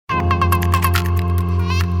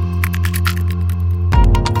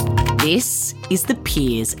This is the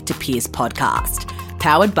Peers to Peers podcast,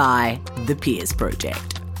 powered by the Peers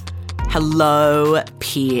Project. Hello,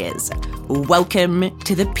 peers. Welcome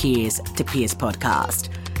to the Peers to Peers podcast.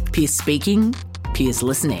 Peers speaking, peers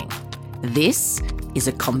listening. This is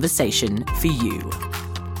a conversation for you.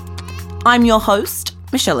 I'm your host,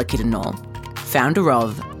 Michelle Kiddenall, founder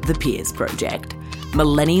of the Peers Project,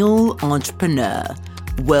 millennial entrepreneur,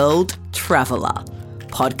 world traveller,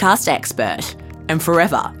 podcast expert, and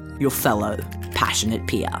forever your fellow passionate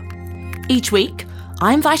peer. Each week,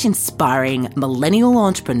 I invite inspiring millennial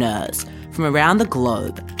entrepreneurs from around the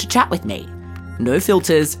globe to chat with me. No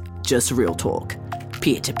filters, just real talk,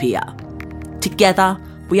 peer to peer. Together,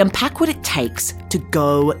 we unpack what it takes to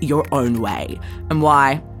go your own way and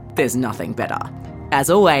why there's nothing better.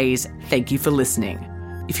 As always, thank you for listening.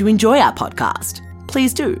 If you enjoy our podcast,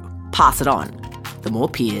 please do pass it on. The more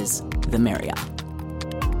peers, the merrier.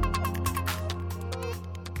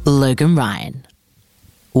 Logan Ryan.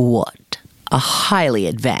 What a highly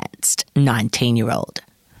advanced 19-year-old.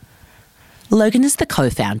 Logan is the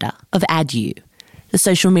co-founder of AdU, the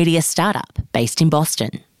social media startup based in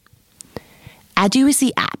Boston. AdU is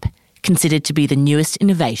the app considered to be the newest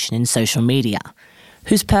innovation in social media,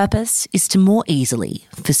 whose purpose is to more easily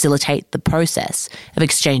facilitate the process of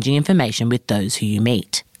exchanging information with those who you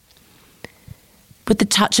meet. With the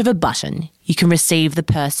touch of a button, you can receive the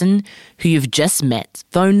person who you've just met's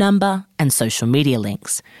phone number and social media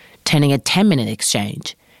links, turning a 10-minute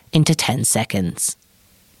exchange into 10 seconds.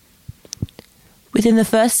 Within the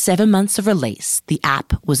first 7 months of release, the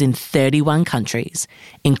app was in 31 countries,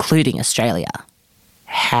 including Australia.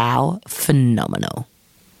 How phenomenal.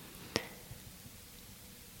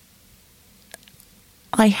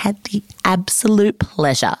 I had the absolute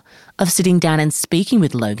pleasure of sitting down and speaking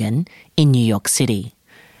with Logan in New York City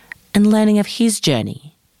and learning of his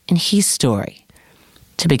journey and his story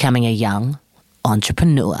to becoming a young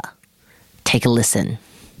entrepreneur. Take a listen.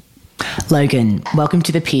 Logan, welcome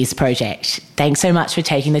to the Peers Project. Thanks so much for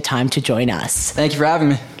taking the time to join us. Thank you for having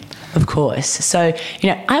me. Of course. So,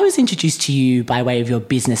 I was introduced to you by way of your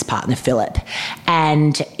business partner, Philip.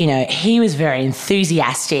 And, he was very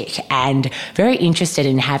enthusiastic and very interested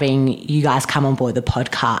in having you guys come on board the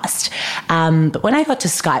podcast. But when I got to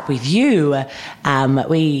Skype with you,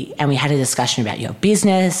 we had a discussion about your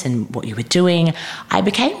business and what you were doing. I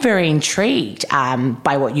became very intrigued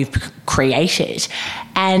by what you've created.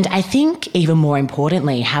 And I think even more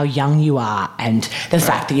importantly, how young you are and the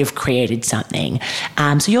fact that you've created something.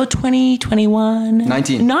 So you're 20, 21?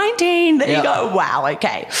 19. 19, there you go. Wow,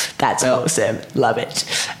 okay. That's awesome. Love it.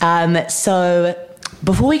 So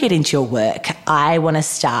before we get into your work, I want to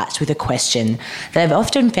start with a question that I've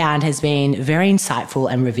often found has been very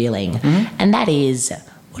insightful and revealing. Mm-hmm. And that is,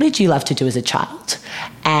 what did you love to do as a child?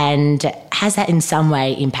 And has that in some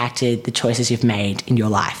way impacted the choices you've made in your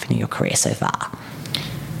life and in your career so far?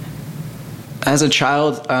 As a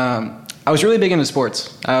child, I was really big into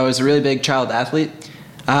sports. I was a really big child athlete.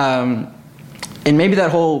 And maybe that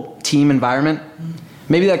whole team environment,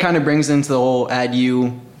 maybe that kind of brings into the whole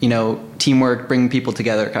AdU, teamwork, bringing people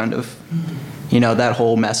together kind of, that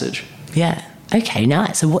whole message. Yeah. Okay,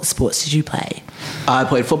 nice. So what sports did you play? I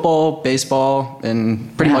played football, baseball,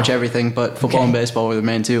 and pretty much everything, but football and baseball were the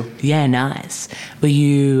main two. Yeah, nice. Were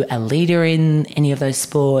you a leader in any of those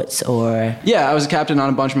sports or? Yeah, I was a captain on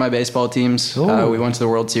a bunch of my baseball teams. We went to the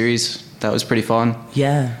World Series. That was pretty fun.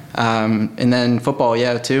 Yeah. And then football,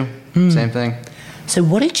 too. Same thing. So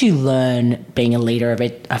what did you learn being a leader of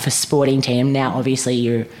a sporting team? Now, obviously,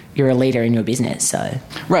 you're a leader in your business, so.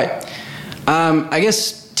 Right. I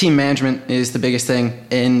guess team management is the biggest thing,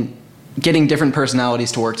 and getting different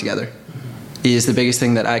personalities to work together is the biggest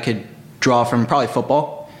thing that I could draw from probably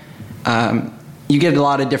football. You get a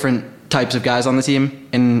lot of different types of guys on the team,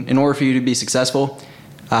 and in order for you to be successful,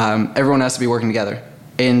 everyone has to be working together.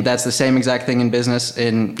 And that's the same exact thing in business,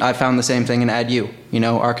 and I found the same thing in AdU,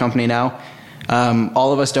 our company now.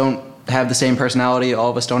 All of us don't have the same personality, all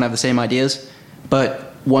of us don't have the same ideas, but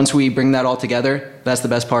once we bring that all together, that's the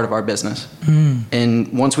best part of our business.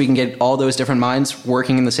 And once we can get all those different minds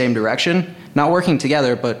working in the same direction, not working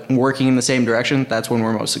together, but working in the same direction, that's when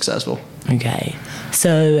we're most successful. Okay.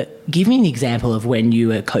 So give me an example of when you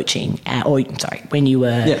were coaching, when you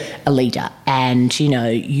were a leader and,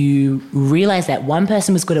 you realized that one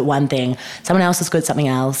person was good at one thing, someone else was good at something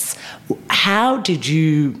else. How did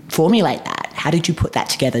you formulate that? How did you put that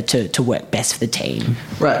together to work best for the team?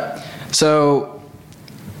 Right. So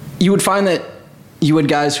you would find that you had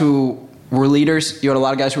guys who were leaders. You had a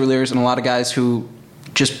lot of guys who were leaders and a lot of guys who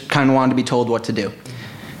just kind of wanted to be told what to do.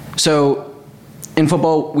 So in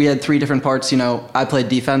football, we had three different parts. I played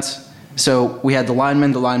defense. So we had the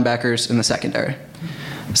linemen, the linebackers, and the secondary.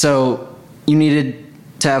 So you needed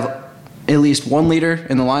to have at least one leader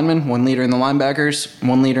in the linemen, one leader in the linebackers,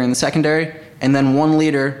 one leader in the secondary, and then one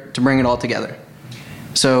leader to bring it all together.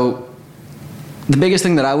 So the biggest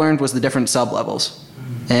thing that I learned was the different sub-levels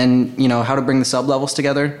and, how to bring the sub-levels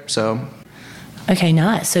together. So. Okay,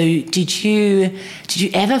 nice. So did you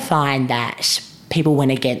ever find that people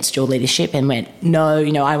went against your leadership and went, no,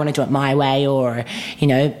 I want to do it my way, or,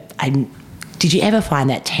 did you ever find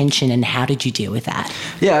that tension, and how did you deal with that?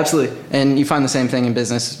 Yeah, absolutely. And you find the same thing in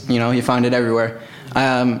business. You find it everywhere.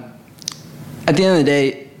 At the end of the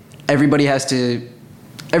day, everybody has to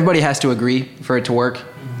agree for it to work,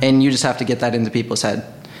 and you just have to get that into people's head.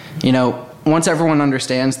 Once everyone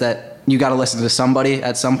understands that you got to listen to somebody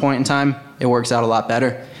at some point in time, it works out a lot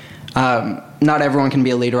better. Not everyone can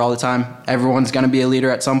be a leader all the time. Everyone's going to be a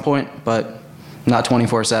leader at some point, but not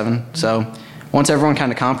 24/7. So once everyone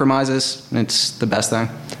kind of compromises, it's the best thing.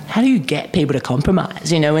 How do you get people to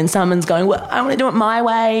compromise? When someone's going, well, I want to do it my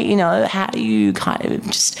way, how do you kind of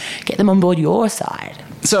just get them on board your side?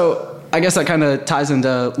 So I guess that kind of ties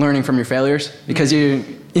into learning from your failures, because you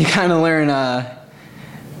kind of learn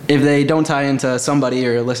if they don't tie into somebody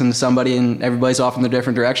or listen to somebody and everybody's off in their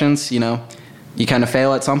different directions, you kind of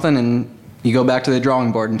fail at something and you go back to the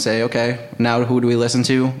drawing board and say, okay, now who do we listen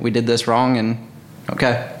to? We did this wrong, and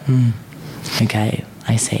okay. Okay,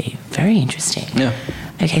 I see. Very interesting. Yeah.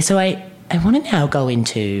 Okay, so I want to now go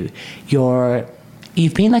into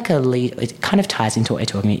you've been like a lead, it kind of ties into what we're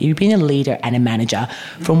talking about. You've been a leader and a manager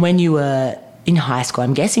from when you were in high school.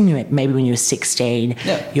 I'm guessing maybe when you were 16,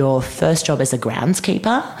 your first job as a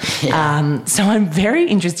groundskeeper. Yeah. So I'm very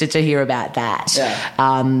interested to hear about that.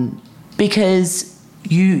 Yeah. Because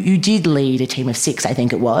you did lead a team of 6, I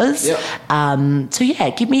think it was. Yep. So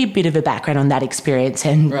give me a bit of a background on that experience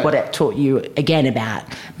and what it taught you, again, about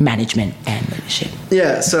management and leadership.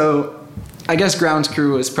 Yeah, so I guess grounds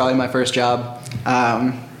crew was probably my first job.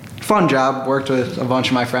 Fun job, worked with a bunch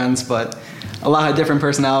of my friends, but a lot of different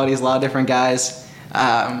personalities, a lot of different guys.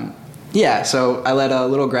 So I led a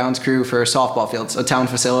little grounds crew for softball fields, a town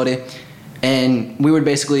facility, and we would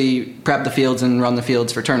basically prep the fields and run the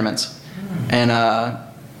fields for tournaments. And,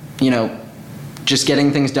 just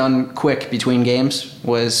getting things done quick between games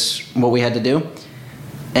was what we had to do.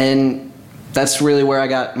 And that's really where I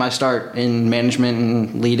got my start in management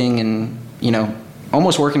and leading and,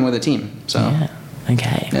 almost working with a team. So. Yeah.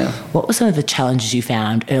 Okay. Yeah. What were some of the challenges you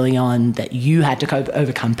found early on that you had to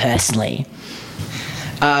overcome personally?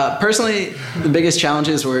 Personally, the biggest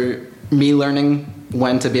challenges were me learning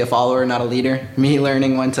when to be a follower, not a leader. Me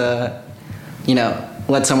learning when to,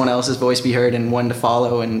 let someone else's voice be heard and when to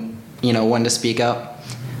follow and, when to speak up.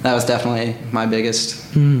 That was definitely my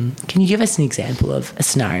biggest. Can you give us an example of a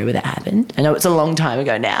scenario where that happened? I know it's a long time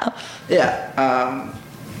ago now. Yeah.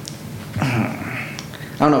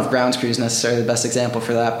 I don't know if grounds crew is necessarily the best example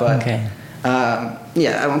for that, but okay. I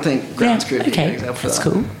don't think grounds crew would be a good example for that. That's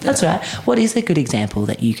cool. That's all right. What is a good example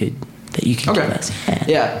that you could give us?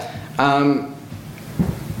 Yeah.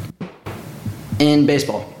 In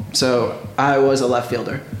baseball, so I was a left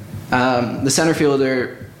fielder. The center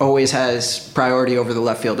fielder always has priority over the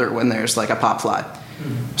left fielder when there's like a pop fly.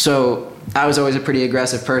 So I was always a pretty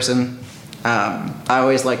aggressive person. I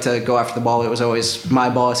always liked to go after the ball. It was always my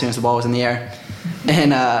ball as soon as the ball was in the air.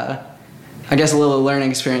 And I guess a little learning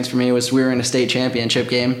experience for me was we were in a state championship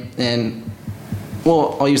game, and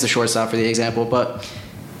I'll use the shortstop for the example, but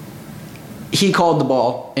he called the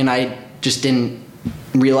ball and I just didn't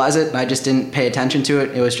realize it. I just didn't pay attention to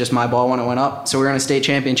it. It was just my ball when it went up. So we were in a state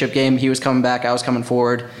championship game. He was coming back, I was coming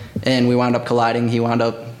forward, and we wound up colliding. He wound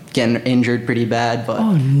up getting injured pretty bad. But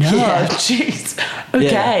oh no, jeez.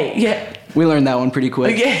 Okay, yeah. We learned that one pretty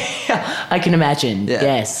quick. Yeah, I can imagine. Yeah.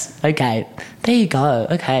 Yes. Okay. There you go.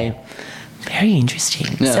 Okay. Very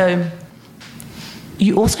interesting. Yeah. So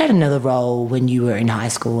you also had another role when you were in high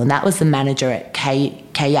school, and that was the manager at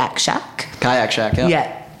Kayak Shack. Kayak Shack, yeah.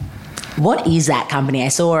 Yeah. What is that company? I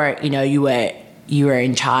saw, you were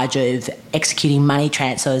in charge of executing money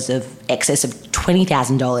transfers of excess of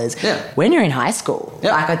 $20,000 when you're in high school.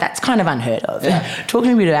 Yeah. Like, that's kind of unheard of. Yeah. Talk to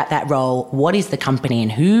me a bit about that role. What is the company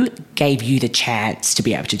and who gave you the chance to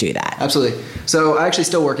be able to do that? Absolutely. So I actually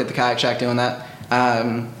still work at the Kayak Shack doing that.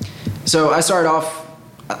 So I started off,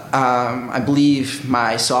 I believe,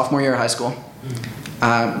 my sophomore year of high school.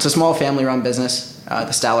 It's a small family-run business,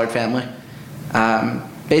 the Stallard family.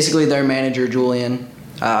 Basically, their manager, Julian,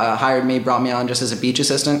 hired me, brought me on just as a beach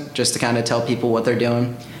assistant, just to kind of tell people what they're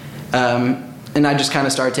doing. And I just kind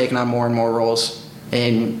of started taking on more and more roles.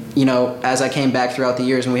 And, as I came back throughout the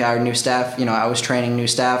years and we hired new staff, I was training new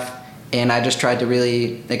staff and I just tried to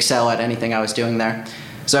really excel at anything I was doing there.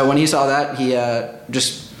 So when he saw that, he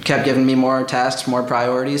just kept giving me more tasks, more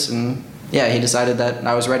priorities, and yeah, he decided that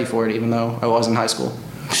I was ready for it, even though I was in high school.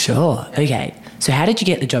 Sure. Okay. So how did you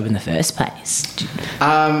get the job in the first place?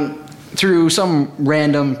 Through some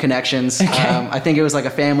random connections. Okay. I think it was like a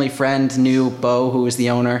family friend knew Bo, who was the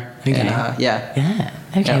owner. Okay. And, yeah. Yeah.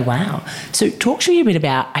 Okay, Yeah. wow. So talk to me a bit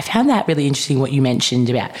about, I found that really interesting what you mentioned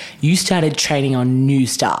about you started training on new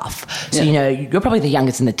staff. So, Yeah. you're probably the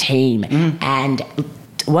youngest in the team. And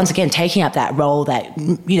once again, taking up that role that,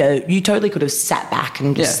 you totally could have sat back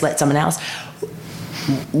and just let someone else.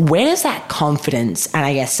 Where does that confidence and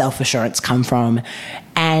I guess self-assurance come from?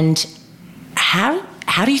 And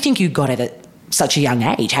how do you think you got it at such a young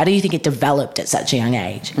age? How do you think it developed at such a young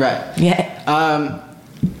age? Right. Yeah.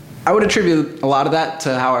 I would attribute a lot of that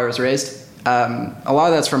to how I was raised. A lot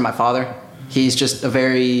of that's from my father. He's just a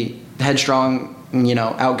very headstrong,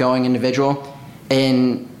 outgoing individual,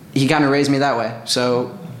 and he kind of raised me that way.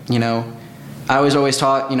 So, I was always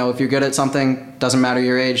taught, if you're good at something, doesn't matter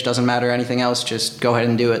your age, doesn't matter anything else, just go ahead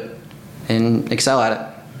and do it and excel at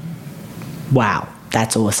it. Wow,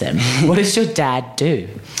 that's awesome. What does your dad do?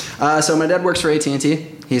 So my dad works for AT&T.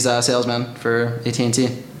 He's a salesman for AT&T.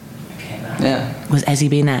 Yeah. Has he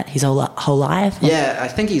been that his whole life? Yeah, I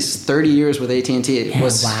think he's 30 years with AT&T. It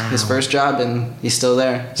was wow. his first job, and he's still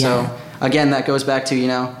there. Yeah. So, again, that goes back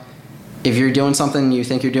to, if you're doing something, you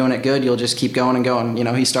think you're doing it good, you'll just keep going and going.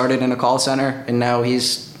 He started in a call center, and now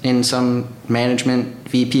he's in some management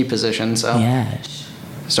VP position. So,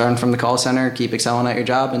 starting from the call center, keep excelling at your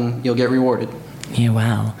job, and you'll get rewarded. Yeah,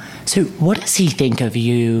 wow. So what does he think of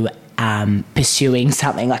you pursuing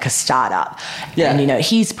something like a startup? Yeah. And,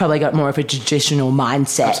 he's probably got more of a traditional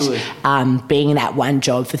mindset. Absolutely. Being in that one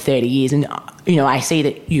job for 30 years. And, I see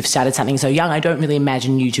that you've started something so young. I don't really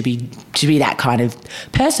imagine you to be that kind of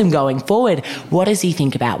person going forward. What does he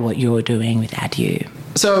think about what you're doing with AdU?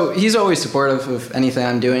 So he's always supportive of anything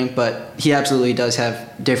I'm doing, but he absolutely does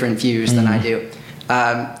have different views than I do.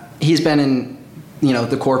 He's been in,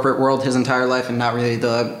 the corporate world his entire life and not really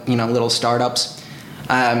the, little startups.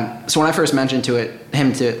 So when I first mentioned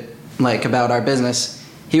him about our business,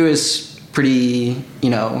 he was pretty,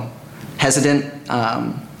 hesitant.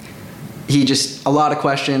 He just, a lot of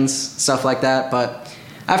questions, stuff like that. But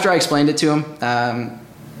after I explained it to him,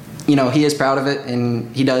 he is proud of it,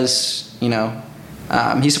 and he does,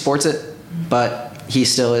 he supports it, but he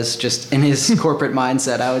still is just in his corporate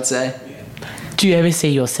mindset, I would say. Do you ever see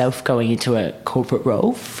yourself going into a corporate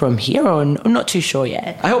role from here, or I'm not too sure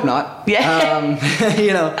yet? I hope not. Yeah.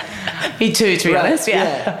 Me too, to be honest.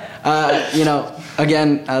 Yeah.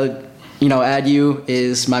 Again, AdU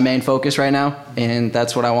is my main focus right now, and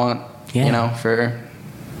that's what I want, for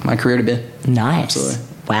my career to be. Nice. Absolutely.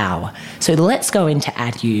 Wow. So let's go into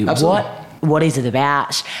AdU. Absolutely. What is it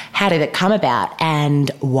about? How did it come about? And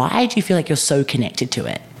why do you feel like you're so connected to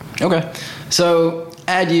it? Okay. So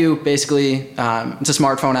AdU, basically, it's a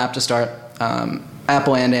smartphone app to start,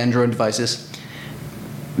 Apple and Android devices.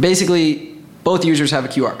 Basically, both users have a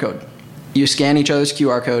QR code. You scan each other's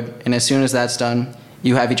QR code, and as soon as that's done,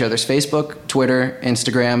 you have each other's Facebook, Twitter,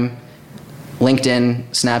 Instagram, LinkedIn,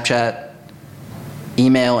 Snapchat,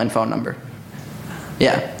 email, and phone number.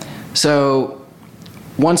 Yeah. So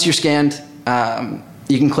once you're scanned,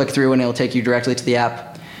 you can click through and it'll take you directly to the app.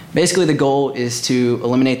 Basically, the goal is to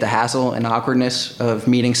eliminate the hassle and awkwardness of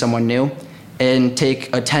meeting someone new and take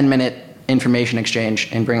a 10-minute information exchange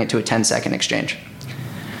and bring it to a 10-second exchange.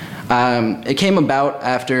 It came about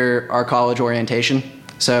after our college orientation.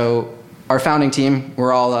 So our founding team,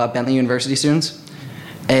 we're all Bentley University students,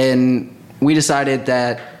 and we decided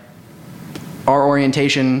that our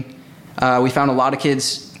orientation, we found a lot of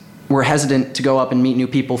kids were hesitant to go up and meet new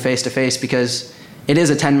people face-to-face because it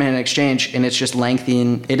is a 10-minute exchange, and it's just lengthy,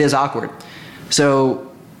 and it is awkward. So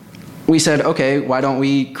we said, okay, why don't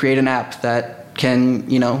we create an app that can,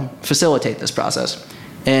 facilitate this process?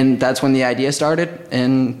 And that's when the idea started,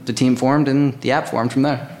 and the team formed, and the app formed from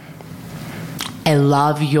there. I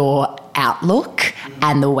love your outlook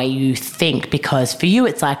and the way you think, because for you,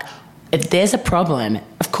 it's like, if there's a problem,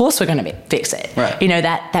 of course we're going to fix it. Right.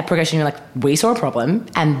 That progression, you're like, we saw a problem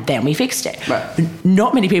and then we fixed it. Right.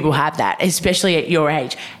 Not many people have that, especially at your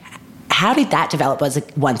age. How did that develop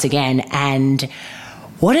once again? And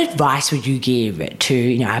what advice would you give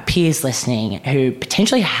to our peers listening who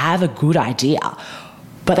potentially have a good idea,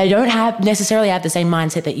 but they don't necessarily have the same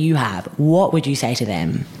mindset that you have? What would you say to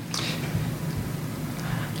them?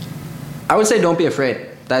 I would say don't be afraid.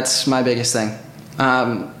 That's my biggest thing.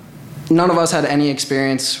 None of us had any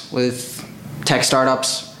experience with tech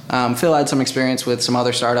startups. Phil had some experience with some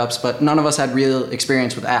other startups, but none of us had real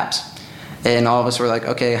experience with apps. And all of us were like,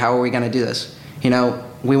 okay, how are we going to do this?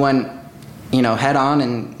 We went, head on,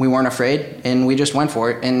 and we weren't afraid, and we just went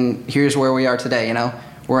for it. And here's where we are today.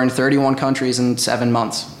 We're in 31 countries in 7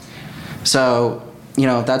 months. So,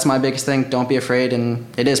 that's my biggest thing. Don't be afraid, and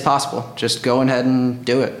it is possible. Just go ahead and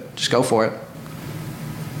do it. Just go for it.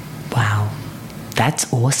 Wow.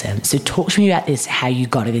 That's awesome. So talk to me about this, how you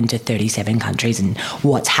got it into 37 countries and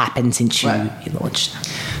what's happened since you launched.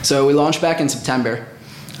 So we launched back in September.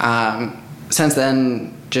 Since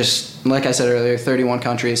then, just like I said earlier, 31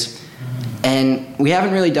 countries. And we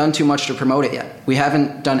haven't really done too much to promote it yet. We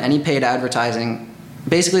haven't done any paid advertising.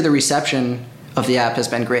 Basically, the reception of the app has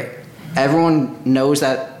been great. Everyone knows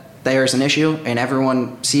that there's an issue, and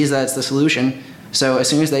everyone sees that it's the solution. So as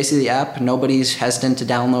soon as they see the app, nobody's hesitant to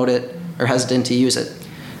download it or hesitant to use it.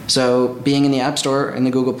 So being in the App Store and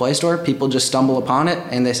the Google Play Store, people just stumble upon it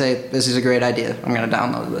and they say, this is a great idea. I'm going to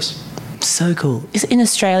download this. So cool. Is it in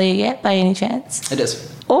Australia yet by any chance? It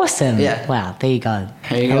is. Awesome. Yeah. Wow, there you go.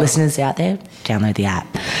 There you go. Listeners out there, download the app.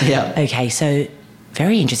 Yeah. Okay, so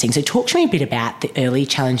very interesting. So talk to me a bit about the early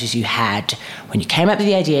challenges you had when you came up with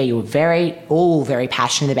the idea. You were all very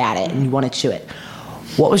passionate about it and you wanted to do it.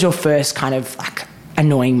 What was your first kind of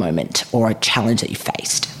annoying moment or a challenge that you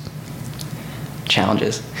faced?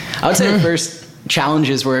 Challenges. I would say the first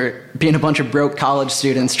challenges were being a bunch of broke college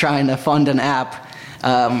students trying to fund an app.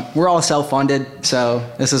 We're all self-funded, so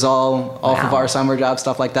this is all off of our summer job,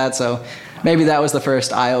 stuff like that. So maybe that was the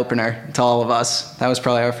first eye-opener to all of us. That was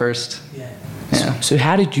probably our first. Yeah. So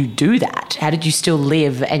how did you do that? How did you still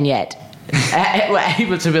live and yet were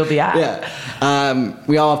able to build the app? Yeah.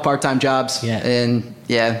 We all have part-time jobs, and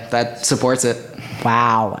that supports it.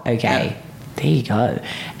 Wow. Okay. Yeah. There you go.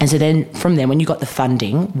 And so then from then, when you got the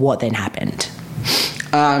funding, what then happened?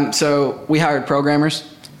 So we hired programmers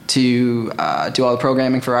to do all the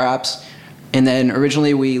programming for our apps. And then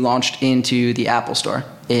originally we launched into the Apple Store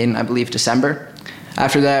in, I believe, December.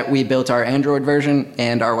 After that, we built our Android version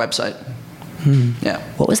and our website. Yeah.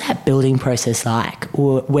 What was that building process like?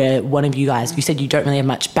 Or where one of you guys, you said you don't really have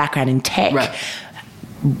much background in tech. Right.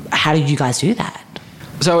 How did you guys do that?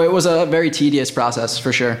 So it was a very tedious process,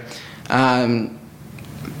 for sure.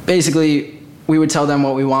 Basically, we would tell them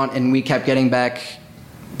what we want, and we kept getting back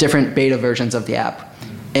different beta versions of the app.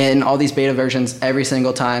 And all these beta versions, every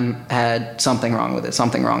single time, had something wrong with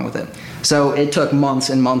it. So it took months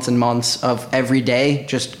and months and months of every day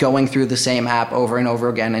just going through the same app over and over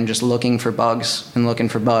again and just looking for bugs.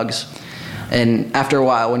 And after a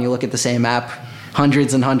while, when you look at the same app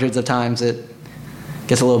hundreds and hundreds of times, it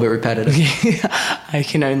gets a little bit repetitive. I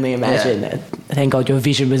can only imagine. Yeah. Thank God your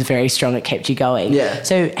vision was very strong. It kept you going. Yeah.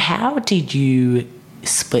 So how did you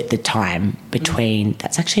split the time between,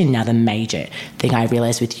 that's actually another major thing I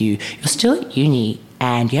realized with you. You're still at uni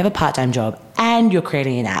and you have a part-time job and you're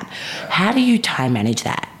creating an app. How do you time manage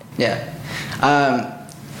that? Yeah.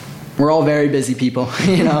 We're all very busy people,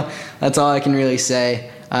 that's all I can really say.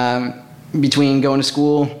 Between going to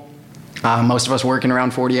school, most of us working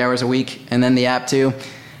around 40 hours a week, and then the app too,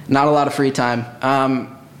 not a lot of free time.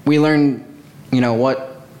 We learn,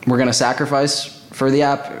 what we're going to sacrifice for the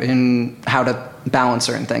app and how to balance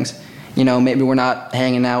certain things. Maybe we're not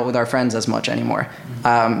hanging out with our friends as much anymore.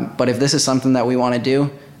 But if this is something that we want to do,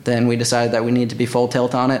 then we decided that we need to be full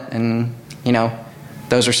tilt on it. And,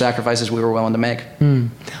 those are sacrifices we were willing to make.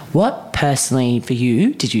 What personally for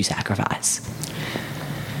you did you sacrifice?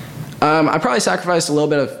 I probably sacrificed a little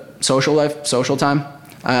bit of social time,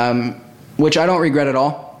 which I don't regret at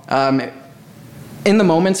all. In the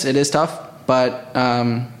moments, it is tough, but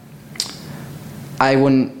I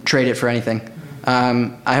wouldn't trade it for anything.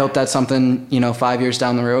 I hope that's something, 5 years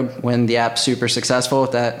down the road when the app's super successful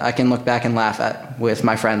that I can look back and laugh at with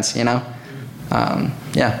my friends, Yeah.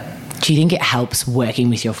 Do you think it helps working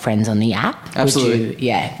with your friends on the app? Absolutely.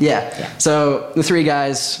 Yeah. So the three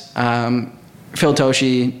guys, Phil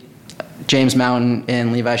Toshi, James Mountain,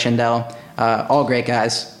 and Levi Schindel, all great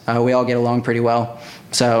guys. We all get along pretty well.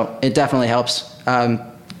 So it definitely helps. I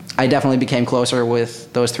definitely became closer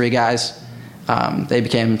with those three guys. They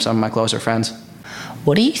became some of my closer friends.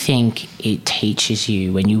 What do you think it teaches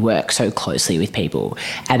you when you work so closely with people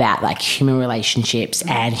about human relationships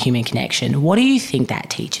and human connection? What do you think that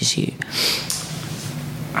teaches you?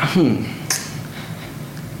 I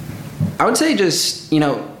would say just,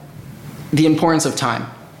 the importance of time.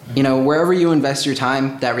 Wherever you invest your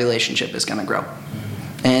time, that relationship is going to grow.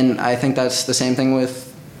 And I think that's the same thing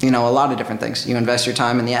with, a lot of different things. You invest your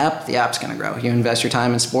time in the app's going to grow. You invest your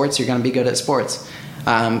time in sports, you're going to be good at sports.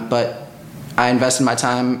 But I invested my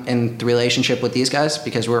time in the relationship with these guys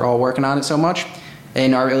because we're all working on it so much,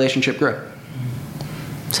 and our relationship grew.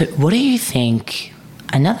 So what do you think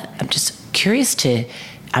I'm just curious to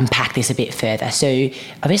unpack this a bit further. So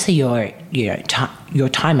obviously your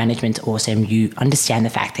time management's awesome. You understand the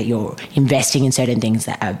fact that you're investing in certain things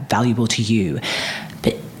that are valuable to you.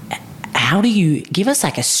 But how do you give us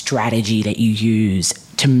like a strategy that you use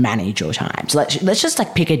to manage your time? So let's just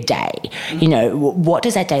like pick a day. You know, what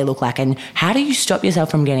does that day look like, and how do you stop yourself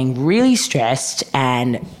from getting really stressed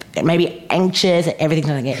and maybe anxious that everything's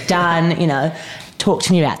going to get done? You know, talk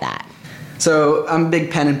to me about that. So I'm a big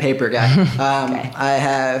pen and paper guy. Okay. I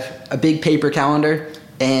have a big paper calendar,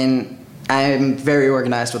 and I'm very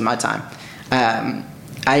organized with my time.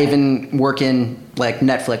 I even work in like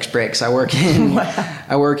Netflix breaks. I work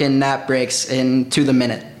in nap breaks to the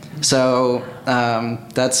minute. So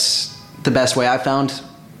that's the best way I've found.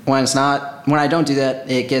 When I don't do that,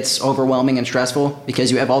 it gets overwhelming and stressful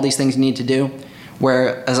because you have all these things you need to do.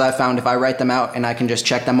 Whereas I found if I write them out and I can just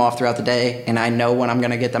check them off throughout the day and I know when I'm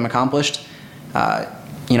going to get them accomplished, I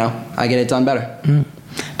get it done better. Mm.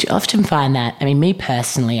 Do you often find that? I mean, me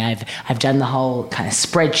personally, I've done the whole kind of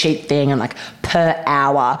spreadsheet thing and like per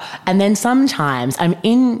hour, and then sometimes I'm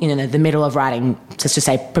in the middle of writing, just to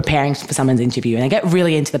say preparing for someone's interview, and I get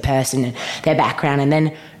really into the person and their background, and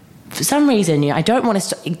then for some reason, I don't want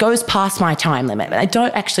to it goes past my time limit, but I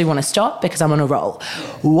don't actually want to stop because I'm on a roll.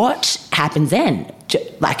 What happens then?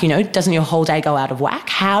 Like, doesn't your whole day go out of whack?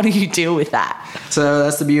 How do you deal with that? So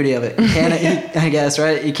that's the beauty of it. You can't, I guess,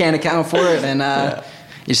 right? You can't account for it, and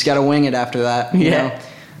you just got to wing it after that. You know?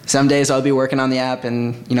 Some days I'll be working on the app,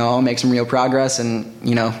 and I'll make some real progress, and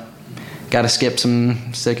got to skip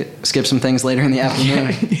some things later in the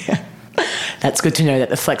afternoon. Yeah. That's good to know that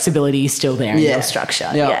the flexibility is still there in your structure.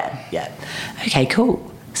 Yeah. Okay,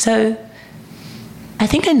 cool. So I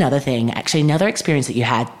think another experience that you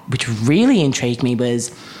had which really intrigued me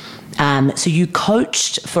was, so you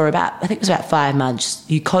coached for about 5 months.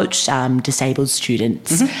 You coached disabled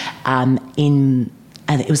students in,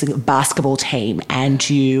 and it was a basketball team, and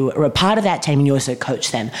you were a part of that team and you also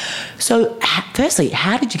coached them. So firstly,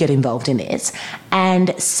 how did you get involved in this?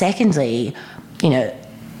 And secondly,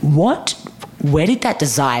 where did that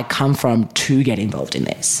desire come from to get involved in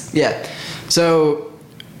this? Yeah. So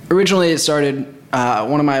originally it started,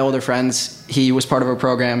 one of my older friends, he was part of a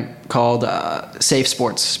program called Safe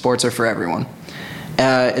Sports. Sports are for everyone.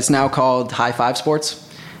 It's now called High Five Sports.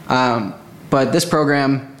 But this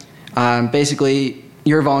program, basically,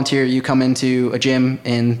 you're a volunteer, you come into a gym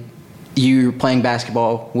and you're playing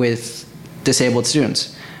basketball with disabled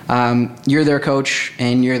students. You're their coach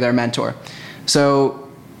and you're their mentor. So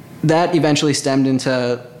that eventually stemmed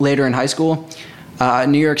into later in high school.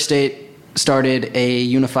 New York State started a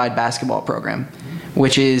unified basketball program,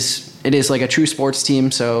 which is like a true sports team,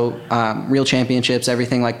 so real championships,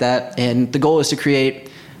 everything like that. And the goal is to create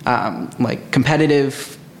like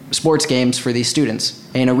competitive sports games for these students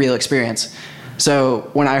and a real experience. So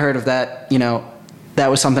when I heard of that, that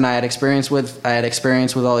was something I had experience with. I had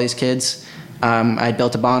experience with all these kids. I had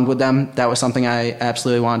built a bond with them. That was something I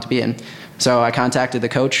absolutely wanted to be in. So I contacted the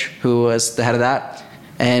coach who was the head of that,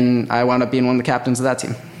 and I wound up being one of the captains of that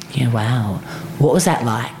team. Yeah, wow. What was that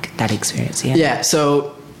like, that experience? Yeah,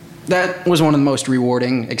 so that was one of the most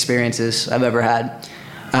rewarding experiences I've ever had.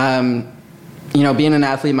 Being an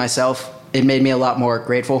athlete myself, it made me a lot more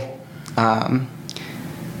grateful.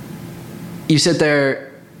 You sit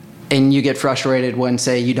there and you get frustrated when,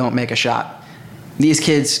 say, you don't make a shot. These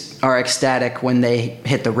kids are ecstatic when they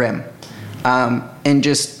hit the rim. And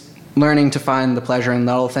just learning to find the pleasure in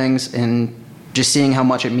little things and just seeing how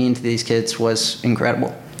much it means to these kids was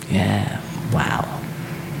incredible. Yeah, wow.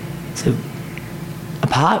 So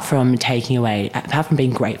apart from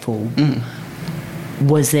being grateful,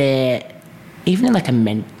 was there even like a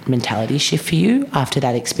mentality shift for you after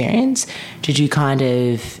that experience?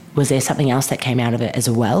 Was there something else that came out of it as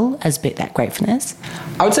well as that gratefulness?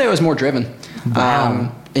 I would say I was more driven.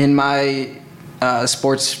 Wow. In my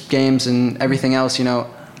sports games and everything else,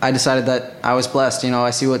 I decided that I was blessed. I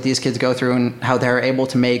see what these kids go through and how they're able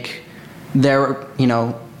to make their,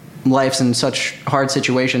 lives in such hard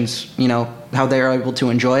situations, how they're able to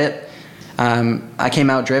enjoy it. I came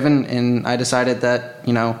out driven, and I decided that,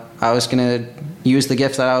 I was going to use the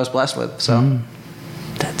gift that I was blessed with. So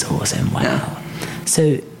That's awesome. Wow. Yeah.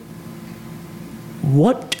 So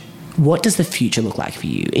what does the future look like for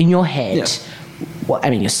you in your head? Yeah.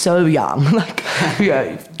 You're so young,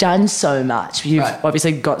 you've done so much. You've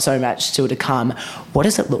obviously got so much still to come. What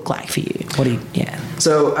does it look like for you?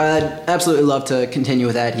 So I'd absolutely love to continue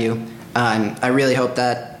with AdU. I really hope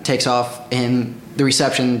that takes off in the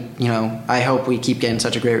reception. I hope we keep getting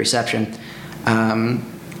such a great reception.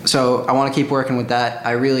 So I want to keep working with that.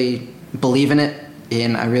 I really believe in it,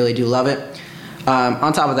 and I really do love it.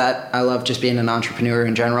 On top of that, I love just being an entrepreneur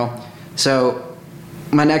in general. So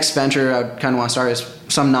my next venture I kind of want to start is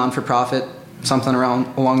some non-for-profit, something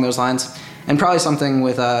along those lines. And probably something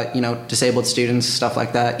with, disabled students, stuff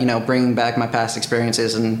like that, bringing back my past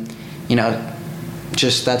experiences and,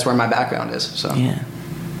 just that's where my background is. So yeah.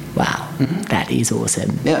 Wow. Mm-hmm. That is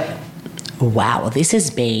awesome. Yeah. Wow. Well, this has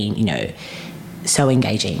been, so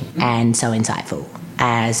engaging and so insightful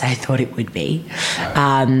as I thought it would be.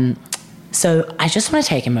 So I just want to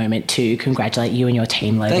take a moment to congratulate you and your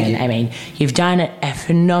team, Logan. Thank you. I mean, you've done a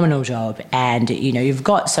phenomenal job, and you've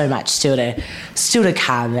got so much still to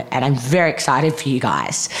come, and I'm very excited for you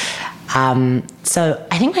guys. So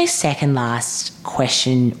I think my second last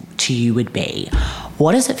question to you would be,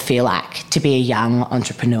 what does it feel like to be a young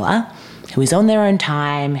entrepreneur who is on their own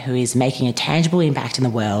time, who is making a tangible impact in the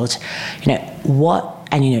world?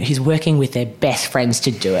 Who's working with their best friends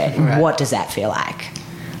to do it. Right. What does that feel like?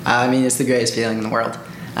 It's the greatest feeling in the world.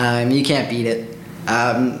 You can't beat it.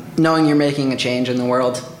 Knowing you're making a change in the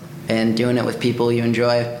world and doing it with people you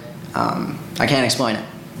enjoy, I can't explain it.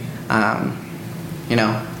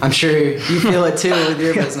 I'm sure you feel it too with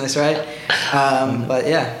your business, right? But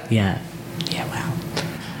yeah. Yeah. Yeah, wow.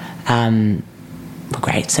 Well,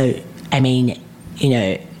 great. So, I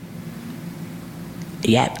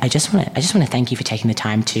just want to thank you for taking the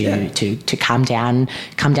time to come down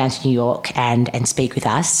to New York and speak with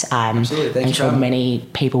us. Absolutely, I'm sure many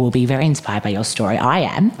people will be very inspired by your story. I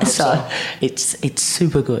am, so it's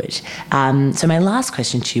super good. So my last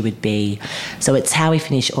question to you would be, so it's how we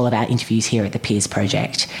finish all of our interviews here at the Peers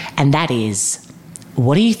Project, and that is,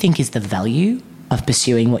 what do you think is the value of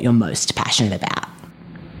pursuing what you're most passionate about?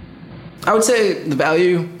 I would say the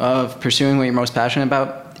value of pursuing what you're most passionate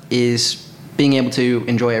about is being able to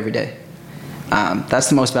enjoy every day. That's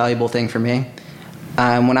the most valuable thing for me.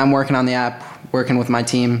 When I'm working on the app, working with my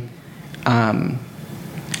team, I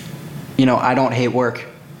don't hate work.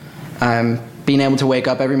 Being able to wake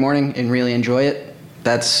up every morning and really enjoy it,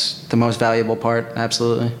 that's the most valuable part,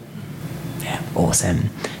 absolutely. Yeah,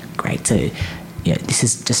 awesome. Great. So,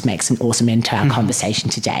 this just makes an awesome end to our conversation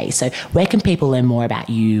today. So where can people learn more about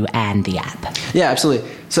you and the app? Yeah, absolutely.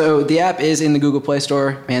 So the app is in the Google Play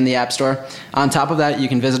Store and the App Store. On top of that, you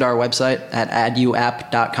can visit our website at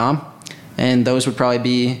adduapp.com, and those would probably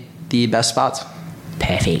be the best spots.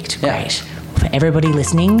 Perfect. Yeah. Great. For everybody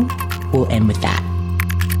listening, we'll end with that.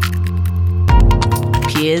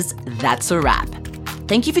 Peers, that's a wrap.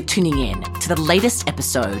 Thank you for tuning in to the latest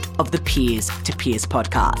episode of the Peers to Peers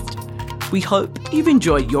podcast. We hope you've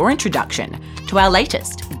enjoyed your introduction to our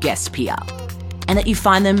latest guest peer, and that you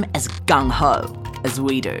find them as gung-ho as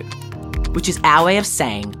we do, which is our way of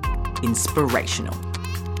saying inspirational.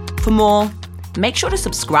 For more, make sure to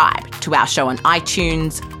subscribe to our show on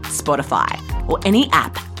iTunes, Spotify, or any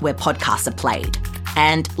app where podcasts are played,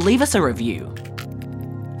 and leave us a review.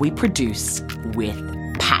 We produce with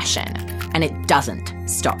passion, and it doesn't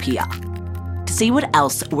stop here. To see what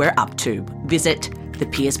else we're up to, visit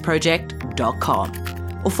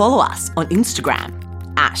thepeersproject.com or follow us on Instagram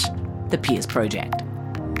at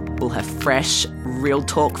thepeersproject. We'll have fresh, real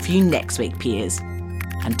talk for you next week, peers.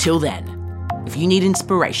 Until then, if you need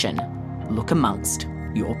inspiration, look amongst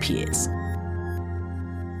your peers.